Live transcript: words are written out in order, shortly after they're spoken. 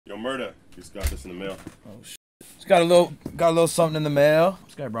Yo, Murda, just got this in the mail. Oh shit. Just got a little something in the mail.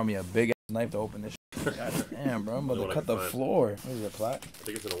 This guy brought me a big ass knife to open this shit. God damn, bro. I'm about to cut the floor. What is it, Plaque? I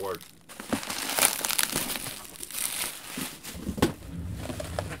think it's an award.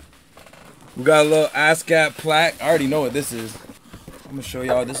 We got a little ascap plaque. I already know what this is. I'm gonna show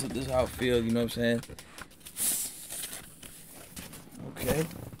y'all. This is how it feels. You know what I'm saying? Okay.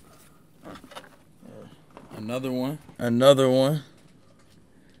 Another one. Another one.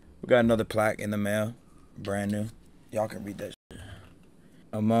 We got another plaque in the mail. Brand new. Y'all can read that shit.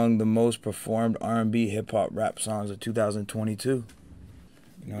 Among the most performed R&B, hip-hop, rap songs of 2022.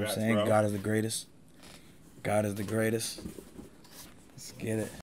 You know what I'm saying? Bro. God is the greatest. God is the greatest. Let's get it.